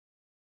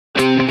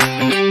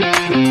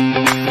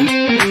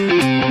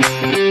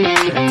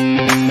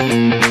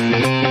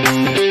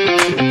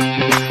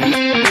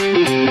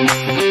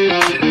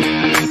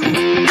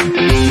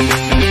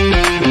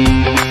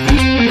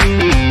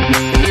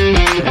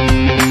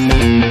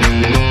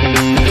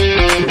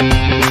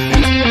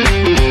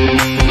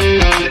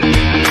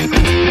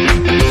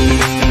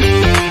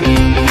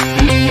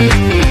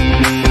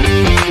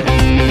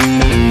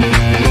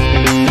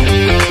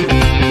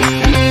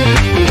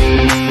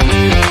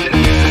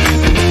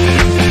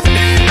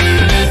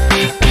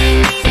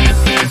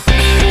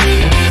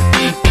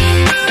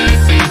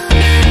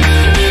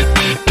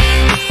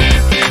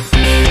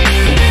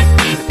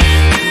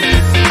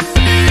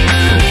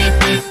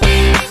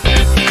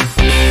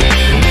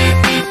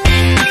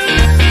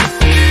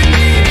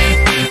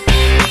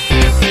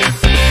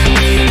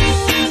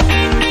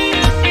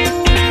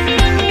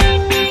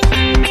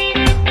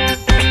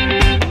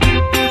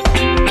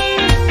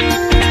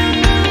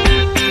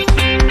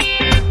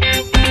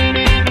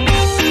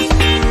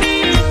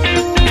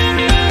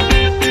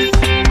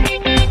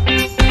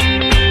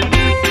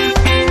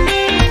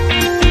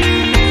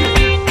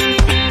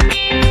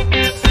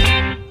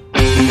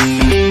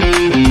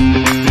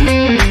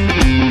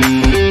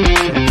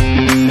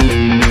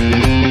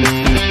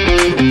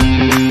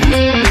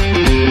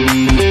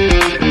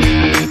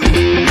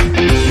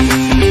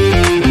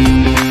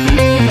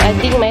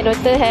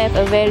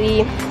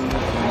very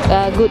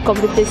good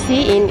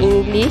competency in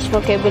English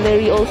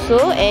vocabulary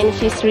also, and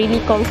she's really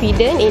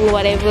confident in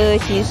whatever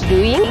she's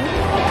doing.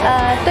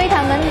 对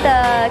他们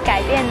的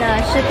改变呢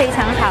是非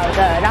常好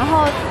的，然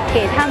后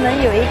给他们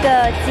有一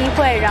个机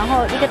会，然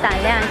后一个胆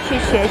量去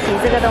学习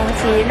这个东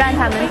西，让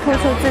他们突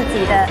出自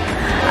己的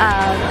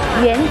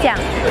演讲，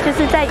就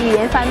是在语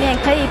言方面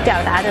可以表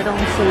达的东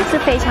西，是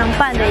非常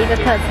棒的一个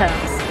课程。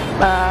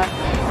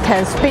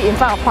Can speak in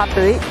front of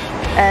public,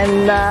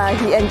 and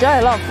he enjoy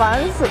a lot of fun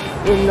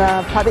in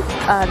public.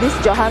 This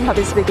Johan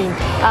public speaking.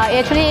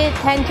 Actually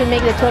tend to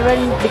make the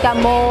children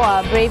become more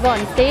braver on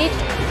stage,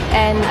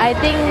 and I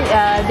think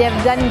they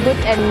have done good,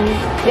 and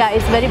yeah,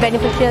 it's very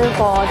beneficial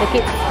for the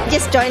kids.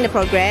 Just join the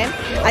program.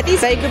 I think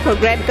it's a very good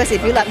program because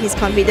it builds up his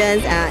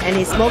confidence and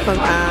he's more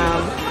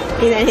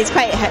and he's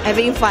quite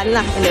having fun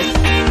lah.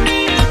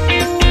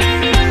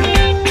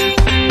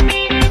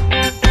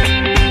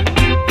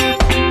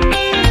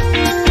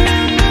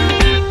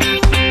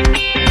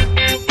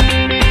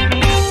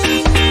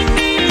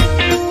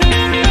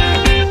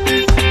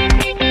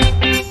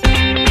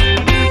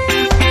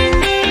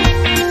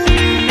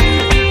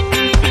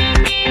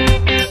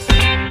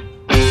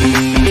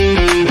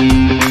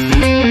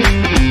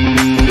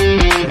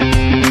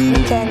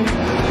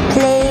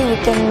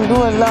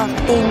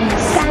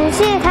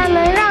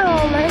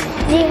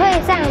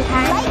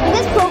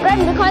 This program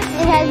because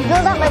it has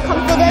built up my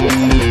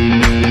confidence.